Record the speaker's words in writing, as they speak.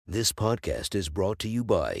This podcast is brought to you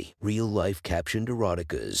by Real Life Captioned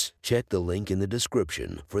Eroticas. Check the link in the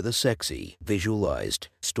description for the sexy, visualized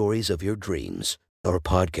stories of your dreams. Our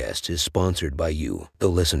podcast is sponsored by you, the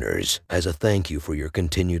listeners. As a thank you for your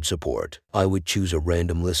continued support, I would choose a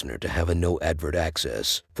random listener to have a no advert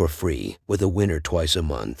access for free with a winner twice a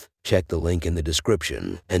month. Check the link in the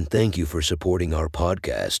description, and thank you for supporting our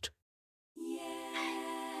podcast.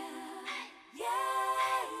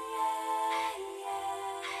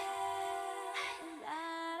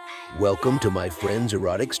 Welcome to my Friends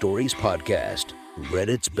Erotic Stories podcast,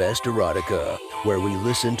 Reddit's Best Erotica, where we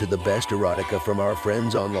listen to the best erotica from our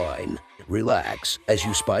friends online. Relax as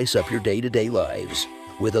you spice up your day-to-day lives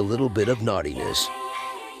with a little bit of naughtiness.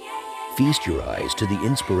 Feast your eyes to the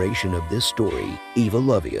inspiration of this story, Eva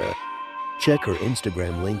Lovia. Check her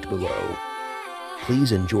Instagram linked below.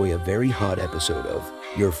 Please enjoy a very hot episode of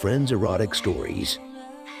Your Friends Erotic Stories.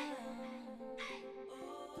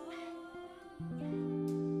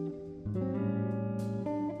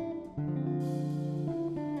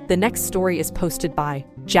 The next story is posted by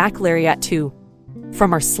Jack Lariat 2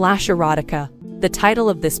 from our /erotica. The title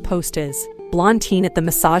of this post is Blonde Teen at the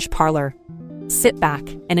Massage Parlor. Sit back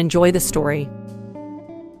and enjoy the story.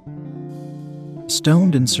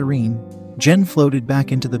 Stoned and serene, Jen floated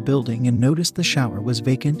back into the building and noticed the shower was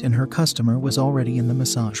vacant and her customer was already in the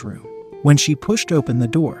massage room. When she pushed open the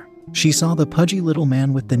door, she saw the pudgy little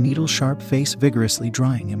man with the needle-sharp face vigorously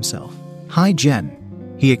drying himself. "Hi, Jen,"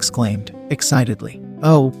 he exclaimed, excitedly.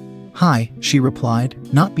 "Oh, hi," she replied,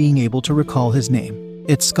 not being able to recall his name.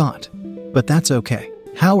 "It's Scott. But that's okay.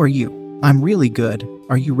 How are you?" "I'm really good.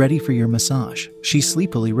 Are you ready for your massage?" she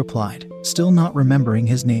sleepily replied, still not remembering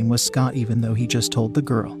his name was Scott even though he just told the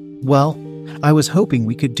girl. "Well, I was hoping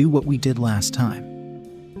we could do what we did last time.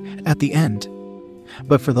 At the end.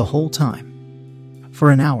 But for the whole time." "For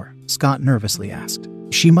an hour?" Scott nervously asked.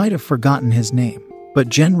 She might have forgotten his name, but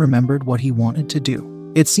Jen remembered what he wanted to do.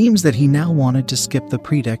 It seems that he now wanted to skip the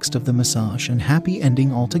pretext of the massage and happy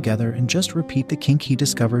ending altogether and just repeat the kink he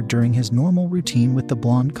discovered during his normal routine with the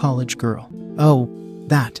blonde college girl. "Oh,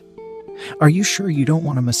 that. Are you sure you don't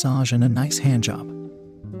want a massage and a nice handjob?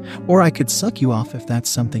 Or I could suck you off if that's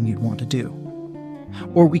something you'd want to do.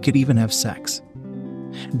 Or we could even have sex,"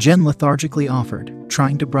 Jen lethargically offered,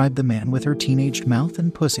 trying to bribe the man with her teenaged mouth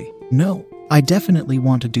and pussy. "No, I definitely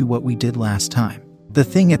want to do what we did last time. The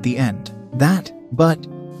thing at the end. That. But,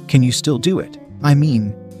 can you still do it? I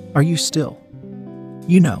mean, are you still?"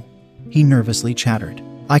 "You know," he nervously chattered,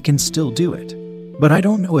 "I can still do it. But I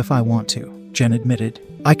don't know if I want to," Jen admitted.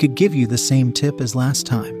 "I could give you the same tip as last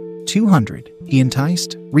time. 200, he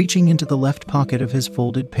enticed, reaching into the left pocket of his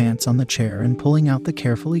folded pants on the chair and pulling out the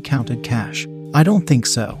carefully counted cash. "I don't think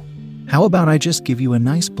so. How about I just give you a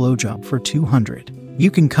nice blowjob for 200?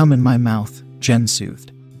 You can come in my mouth," Jen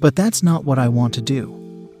soothed. "But that's not what I want to do,"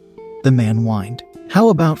 the man whined. "How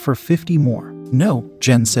about for 50 more? "No,"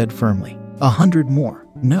 Jen said firmly. 100 more.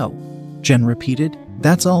 "No," Jen repeated.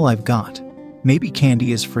 "That's all I've got. Maybe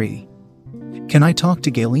candy is free." "Can I talk to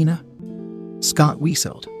Galena?" Scott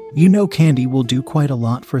whistled. "You know candy will do quite a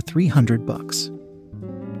lot for $300.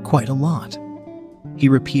 "Quite a lot," he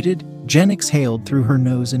repeated. Jen exhaled through her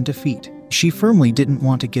nose in defeat. She firmly didn't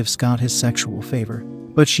want to give Scott his sexual favor,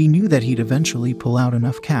 but she knew that he'd eventually pull out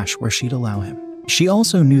enough cash where she'd allow him. She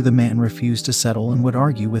also knew the man refused to settle and would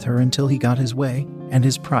argue with her until he got his way, and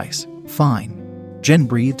his price. "Fine," Jen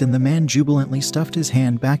breathed, and the man jubilantly stuffed his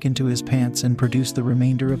hand back into his pants and produced the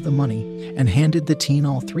remainder of the money, and handed the teen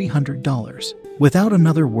all $300. Without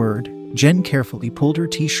another word, Jen carefully pulled her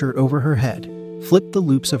t-shirt over her head, flipped the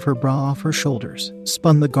loops of her bra off her shoulders,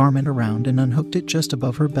 spun the garment around and unhooked it just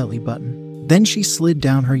above her belly button. Then she slid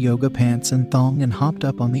down her yoga pants and thong and hopped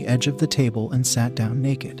up on the edge of the table and sat down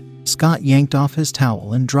naked. Scott yanked off his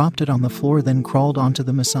towel and dropped it on the floor, then crawled onto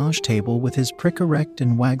the massage table with his prick erect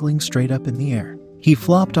and waggling straight up in the air. He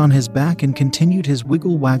flopped on his back and continued his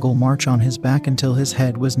wiggle-waggle march on his back until his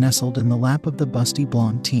head was nestled in the lap of the busty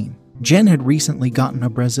blonde teen. Jen had recently gotten a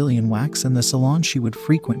Brazilian wax, and the salon she would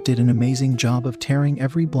frequent did an amazing job of tearing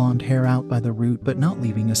every blonde hair out by the root but not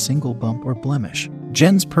leaving a single bump or blemish.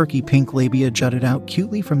 Jen's perky pink labia jutted out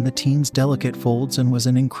cutely from the teen's delicate folds and was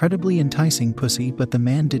an incredibly enticing pussy, but the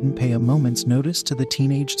man didn't pay a moment's notice to the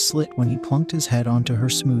teenaged slit when he plunked his head onto her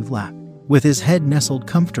smooth lap. With his head nestled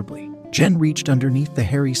comfortably, Jen reached underneath the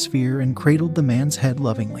hairy sphere and cradled the man's head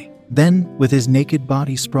lovingly. Then, with his naked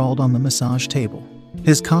body sprawled on the massage table,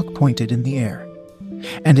 his cock pointed in the air,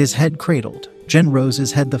 and his head cradled, Jen rose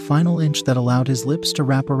his head the final inch that allowed his lips to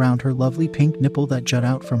wrap around her lovely pink nipple that jut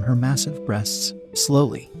out from her massive breasts.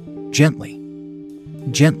 Slowly, gently,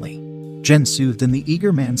 Jen soothed, and the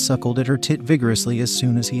eager man suckled at her tit vigorously as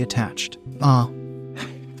soon as he attached. Ah.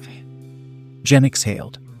 Jen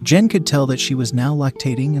exhaled. Jen could tell that she was now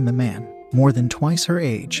lactating, and the man, more than twice her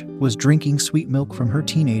age, was drinking sweet milk from her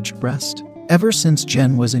teenage breast. Ever since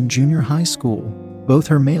Jen was in junior high school, both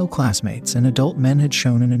her male classmates and adult men had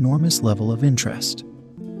shown an enormous level of interest,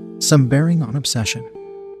 some bearing on obsession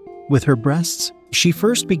with her breasts. She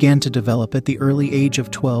first began to develop at the early age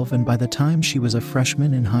of 12, and by the time she was a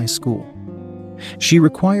freshman in high school, she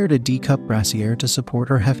required a D-cup brassiere to support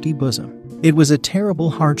her hefty bosom. It was a terrible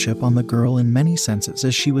hardship on the girl in many senses,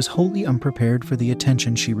 as she was wholly unprepared for the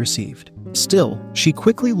attention she received. Still, she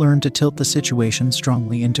quickly learned to tilt the situation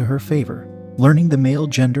strongly into her favor, learning the male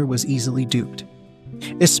gender was easily duped,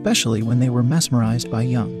 especially when they were mesmerized by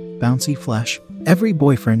young, bouncy flesh. Every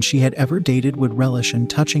boyfriend she had ever dated would relish in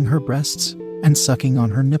touching her breasts and sucking on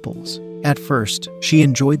her nipples. At first, she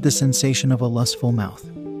enjoyed the sensation of a lustful mouth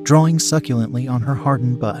drawing succulently on her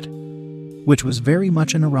hardened butt, which was very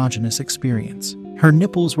much an erogenous experience. Her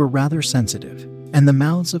nipples were rather sensitive, and the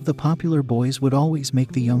mouths of the popular boys would always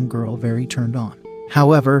make the young girl very turned on.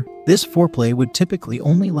 However, this foreplay would typically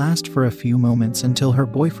only last for a few moments until her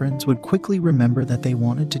boyfriends would quickly remember that they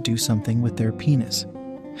wanted to do something with their penis,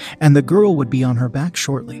 and the girl would be on her back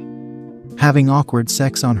shortly, having awkward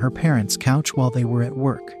sex on her parents' couch while they were at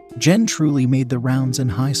work. Jen truly made the rounds in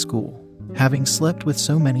high school, having slept with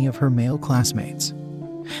so many of her male classmates.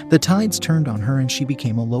 The tides turned on her and she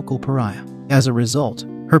became a local pariah. As a result,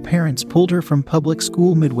 her parents pulled her from public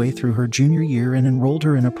school midway through her junior year and enrolled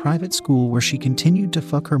her in a private school where she continued to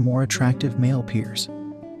fuck her more attractive male peers,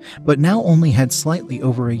 but now only had slightly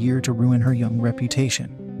over a year to ruin her young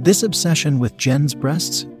reputation. This obsession with Jen's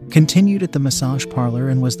breasts continued at the massage parlor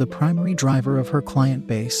and was the primary driver of her client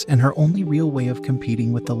base and her only real way of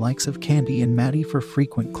competing with the likes of Candy and Maddie for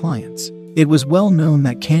frequent clients. It was well known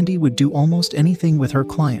that Candy would do almost anything with her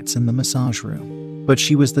clients in the massage room, but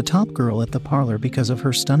she was the top girl at the parlor because of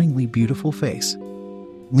her stunningly beautiful face,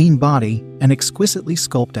 lean body, and exquisitely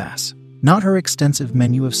sculpted ass, not her extensive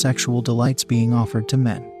menu of sexual delights being offered to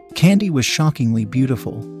men. Candy was shockingly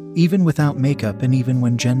beautiful, even without makeup, and even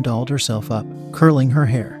when Jen dolled herself up, curling her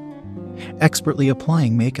hair, expertly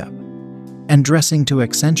applying makeup, and dressing to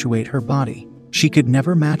accentuate her body, she could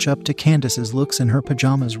never match up to Candace's looks in her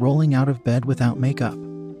pajamas rolling out of bed without makeup.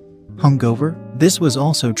 Hungover? This was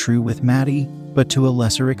also true with Maddie, but to a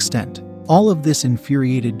lesser extent. All of this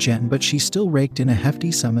infuriated Jen, but she still raked in a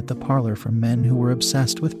hefty sum at the parlor from men who were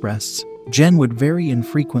obsessed with breasts. Jen would very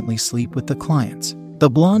infrequently sleep with the clients. The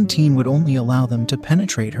blonde teen would only allow them to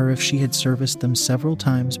penetrate her if she had serviced them several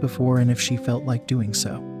times before and if she felt like doing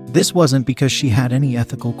so. This wasn't because she had any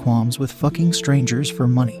ethical qualms with fucking strangers for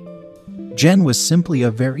money. Jen was simply a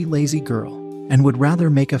very lazy girl, and would rather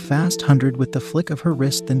make a fast 100 with the flick of her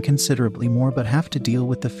wrist than considerably more but have to deal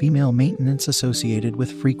with the female maintenance associated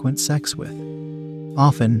with frequent sex with,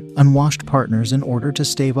 often, unwashed partners in order to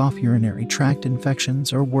stave off urinary tract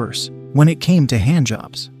infections or worse. When it came to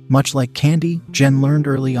handjobs, much like Candy, Jen learned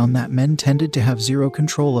early on that men tended to have zero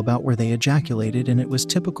control about where they ejaculated, and it was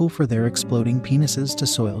typical for their exploding penises to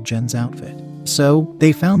soil Jen's outfit. So,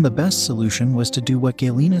 they found the best solution was to do what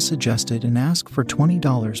Galena suggested and ask for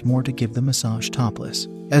 $20 more to give the massage topless.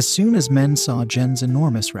 As soon as men saw Jen's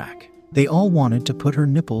enormous rack, they all wanted to put her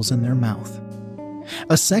nipples in their mouth,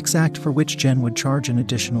 a sex act for which Jen would charge an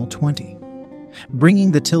additional $20,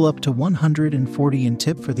 bringing the till up to $140 in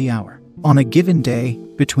tip for the hour. On a given day,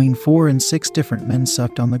 between 4 and 6 different men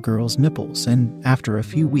sucked on the girl's nipples, and after a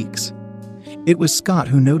few weeks, it was Scott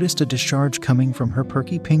who noticed a discharge coming from her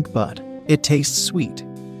perky pink butt. "It tastes sweet,"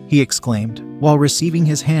 he exclaimed, while receiving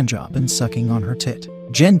his handjob and sucking on her tit.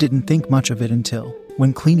 Jen didn't think much of it until,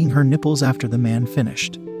 when cleaning her nipples after the man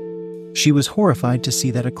finished, she was horrified to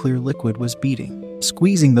see that a clear liquid was beading,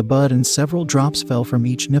 squeezing the bud, and several drops fell from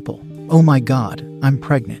each nipple. "Oh my God, I'm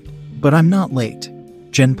pregnant. But I'm not late,"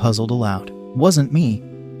 Jen puzzled aloud. "Wasn't me,"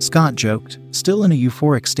 Scott joked, still in a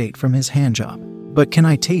euphoric state from his handjob. "But can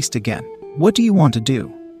I taste again?" "What do you want to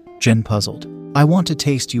do?" Jen puzzled. "I want to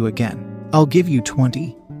taste you again." "I'll give you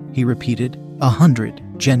 20, he repeated. 100,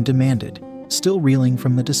 Jen demanded, still reeling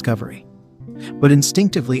from the discovery, but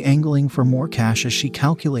instinctively angling for more cash as she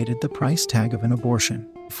calculated the price tag of an abortion.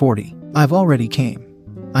 40. "I've already came.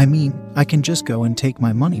 I mean, I can just go and take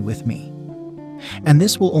my money with me. And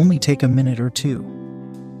this will only take a minute or two.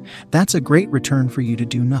 That's a great return for you to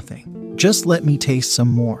do nothing. Just let me taste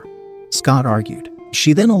some more," Scott argued.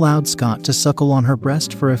 She then allowed Scott to suckle on her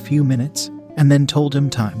breast for a few minutes, and then told him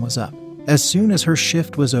time was up. As soon as her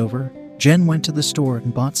shift was over, Jen went to the store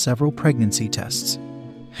and bought several pregnancy tests,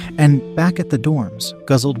 and, back at the dorms,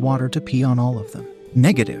 guzzled water to pee on all of them.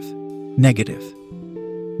 Negative. Negative.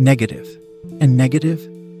 Negative. And negative?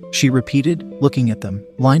 She repeated, looking at them,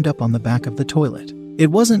 lined up on the back of the toilet.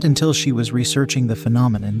 It wasn't until she was researching the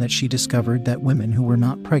phenomenon that she discovered that women who were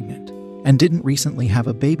not pregnant and didn't recently have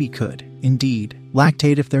a baby could, indeed,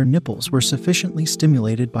 lactate if their nipples were sufficiently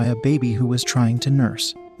stimulated by a baby who was trying to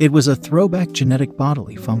nurse. It was a throwback genetic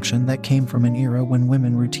bodily function that came from an era when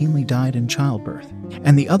women routinely died in childbirth,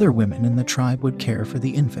 and the other women in the tribe would care for the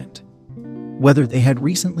infant, whether they had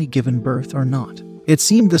recently given birth or not. It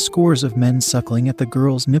seemed the scores of men suckling at the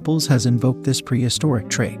girl's nipples has invoked this prehistoric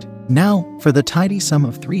trait. Now, for the tidy sum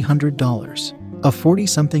of $300, a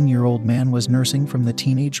 40-something-year-old man was nursing from the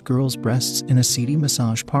teenage girl's breasts in a seedy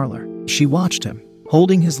massage parlor. She watched him,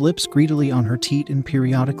 holding his lips greedily on her teat and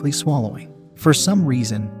periodically swallowing. For some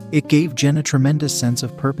reason, it gave Jen a tremendous sense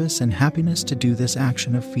of purpose and happiness to do this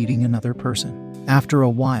action of feeding another person. After a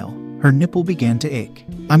while, her nipple began to ache.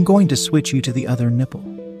 "I'm going to switch you to the other nipple,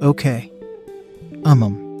 okay?"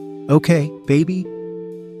 Okay, baby?"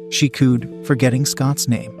 she cooed, forgetting Scott's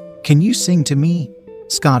name. "Can you sing to me?"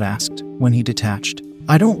 Scott asked, when he detached.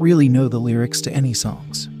 "I don't really know the lyrics to any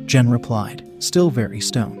songs," Jen replied, still very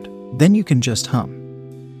stoned. "Then you can just hum.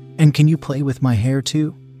 And can you play with my hair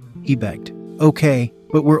too?" he begged. "Okay,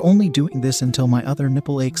 but we're only doing this until my other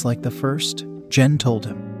nipple aches like the first," Jen told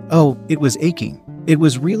him. Oh, it was aching. It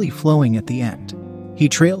was really flowing at the end. He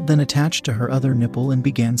trailed, then attached to her other nipple and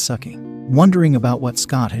began sucking. Wondering about what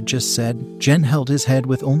Scott had just said, Jen held his head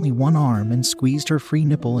with only one arm and squeezed her free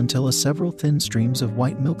nipple until several thin streams of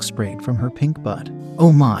white milk sprayed from her pink bud.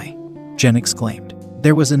 "Oh my!" Jen exclaimed.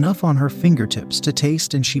 There was enough on her fingertips to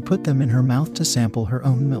taste, and she put them in her mouth to sample her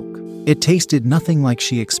own milk. It tasted nothing like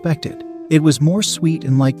she expected. It was more sweet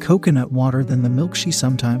and like coconut water than the milk she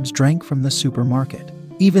sometimes drank from the supermarket.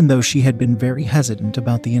 Even though she had been very hesitant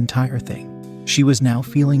about the entire thing, she was now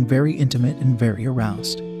feeling very intimate and very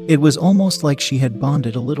aroused. It was almost like she had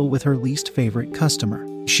bonded a little with her least favorite customer.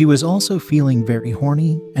 She was also feeling very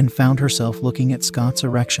horny and found herself looking at Scott's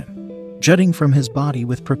erection, jutting from his body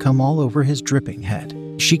with precum all over his dripping head.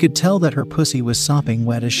 She could tell that her pussy was sopping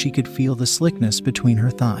wet as she could feel the slickness between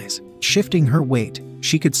her thighs. Shifting her weight,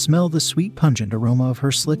 she could smell the sweet pungent aroma of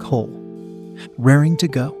her slick hole, raring to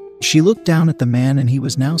go. She looked down at the man, and he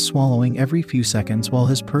was now swallowing every few seconds while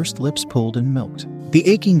his pursed lips pulled and milked. The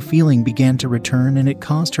aching feeling began to return, and it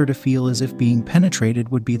caused her to feel as if being penetrated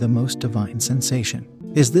would be the most divine sensation.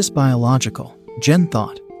 Is this biological? Jen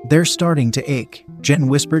thought. They're starting to ache, Jen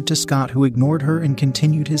whispered to Scott, who ignored her and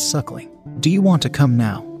continued his suckling. Do you want to come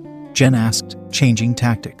now? Jen asked, changing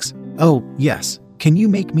tactics. Oh, yes. Can you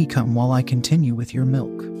make me come while I continue with your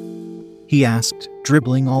milk? He asked,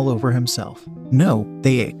 dribbling all over himself. No,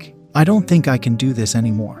 they ache. I don't think I can do this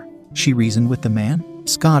anymore, she reasoned with the man.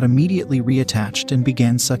 Scott immediately reattached and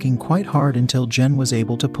began sucking quite hard until Jen was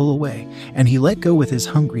able to pull away, and he let go with his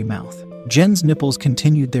hungry mouth. Jen's nipples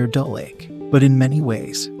continued their dull ache, but in many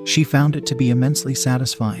ways, she found it to be immensely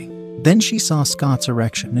satisfying. Then she saw Scott's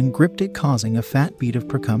erection and gripped it, causing a fat bead of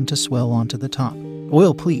precum to swell onto the top.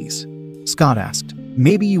 Oil, please, Scott asked.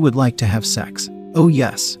 Maybe you would like to have sex. Oh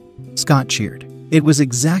yes, Scott cheered. It was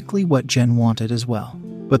exactly what Jen wanted as well,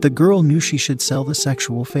 but the girl knew she should sell the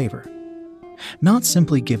sexual favor, not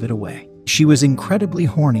simply give it away. She was incredibly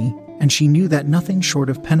horny, and she knew that nothing short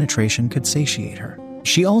of penetration could satiate her.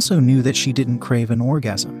 She also knew that she didn't crave an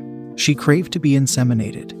orgasm. She craved to be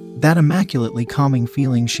inseminated, that immaculately calming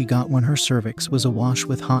feeling she got when her cervix was awash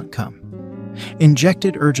with hot cum,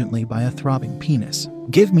 injected urgently by a throbbing penis.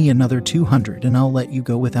 Give me another 200 and I'll let you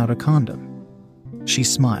go without a condom. She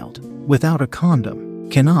smiled. Without a condom?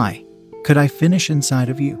 Could I finish inside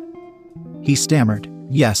of you? He stammered.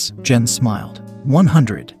 Yes, Jen smiled.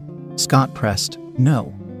 100. Scott pressed.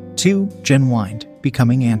 No. 2, Jen whined,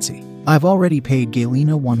 becoming antsy. I've already paid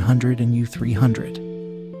Galena 100 and you 300.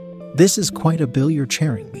 This is quite a bill you're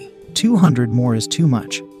sharing me. 200 more is too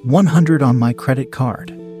much. 100 on my credit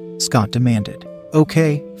card, Scott demanded.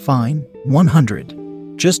 Okay, fine,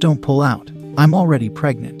 100. Just don't pull out. I'm already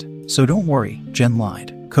pregnant, so don't worry, Jen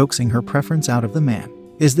lied, coaxing her preference out of the man.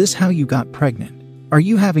 Is this how you got pregnant? Are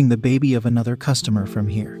you having the baby of another customer from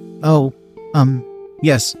here? Oh,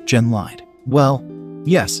 yes, Jen lied. Well,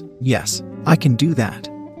 yes, I can do that.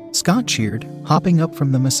 Scott cheered, hopping up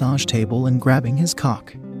from the massage table and grabbing his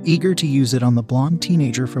cock, eager to use it on the blonde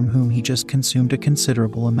teenager from whom he just consumed a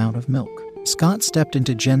considerable amount of milk. Scott stepped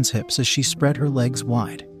into Jen's hips as she spread her legs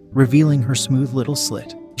wide, revealing her smooth little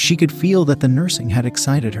slit. She could feel that the nursing had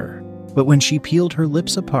excited her, but when she peeled her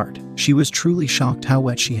lips apart, she was truly shocked how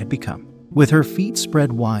wet she had become. With her feet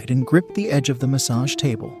spread wide and gripped the edge of the massage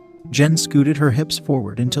table, Jen scooted her hips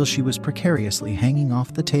forward until she was precariously hanging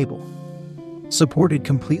off the table. supported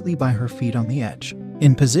completely by her feet on the edge.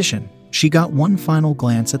 In position, she got one final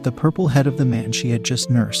glance at the purple head of the man she had just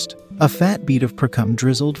nursed. A fat bead of precum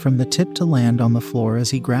drizzled from the tip to land on the floor as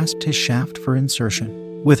he grasped his shaft for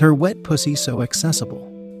insertion. With her wet pussy so accessible,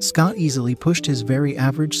 Scott easily pushed his very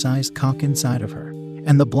average-sized cock inside of her,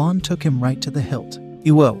 and the blonde took him right to the hilt.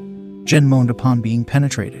 "Ewo," Jen moaned upon being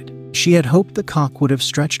penetrated. She had hoped the cock would have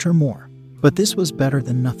stretched her more, but this was better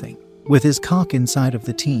than nothing. With his cock inside of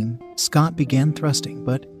the teen, Scott began thrusting,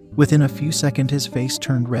 but within a few seconds his face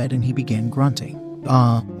turned red and he began grunting.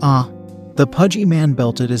 Ah. The pudgy man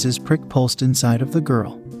belted as his prick pulsed inside of the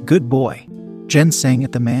girl. "Good boy," Jen sang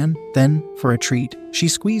at the man. Then, for a treat, she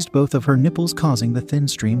squeezed both of her nipples, causing the thin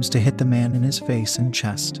streams to hit the man in his face and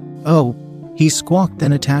chest. "Oh," he squawked,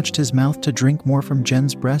 then attached his mouth to drink more from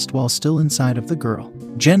Jen's breast while still inside of the girl.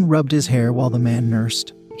 Jen rubbed his hair while the man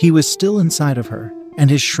nursed. He was still inside of her, and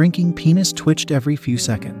his shrinking penis twitched every few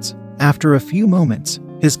seconds. After a few moments,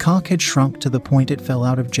 his cock had shrunk to the point it fell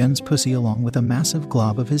out of Jen's pussy along with a massive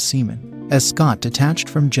glob of his semen. As Scott detached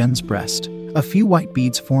from Jen's breast, a few white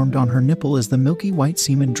beads formed on her nipple as the milky white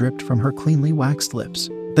semen dripped from her cleanly waxed lips.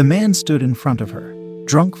 The man stood in front of her,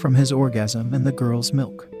 drunk from his orgasm and the girl's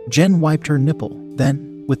milk. Jen wiped her nipple,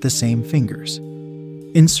 then, with the same fingers,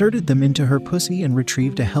 inserted them into her pussy and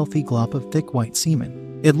retrieved a healthy glop of thick white semen.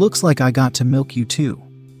 "It looks like I got to milk you too,"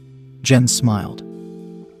 Jen smiled.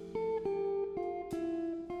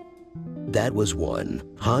 That was one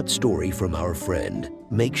hot story from our friend.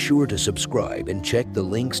 Make sure to subscribe and check the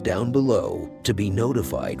links down below to be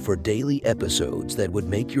notified for daily episodes that would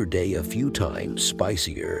make your day a few times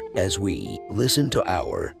spicier as we listen to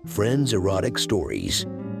our friends' erotic stories.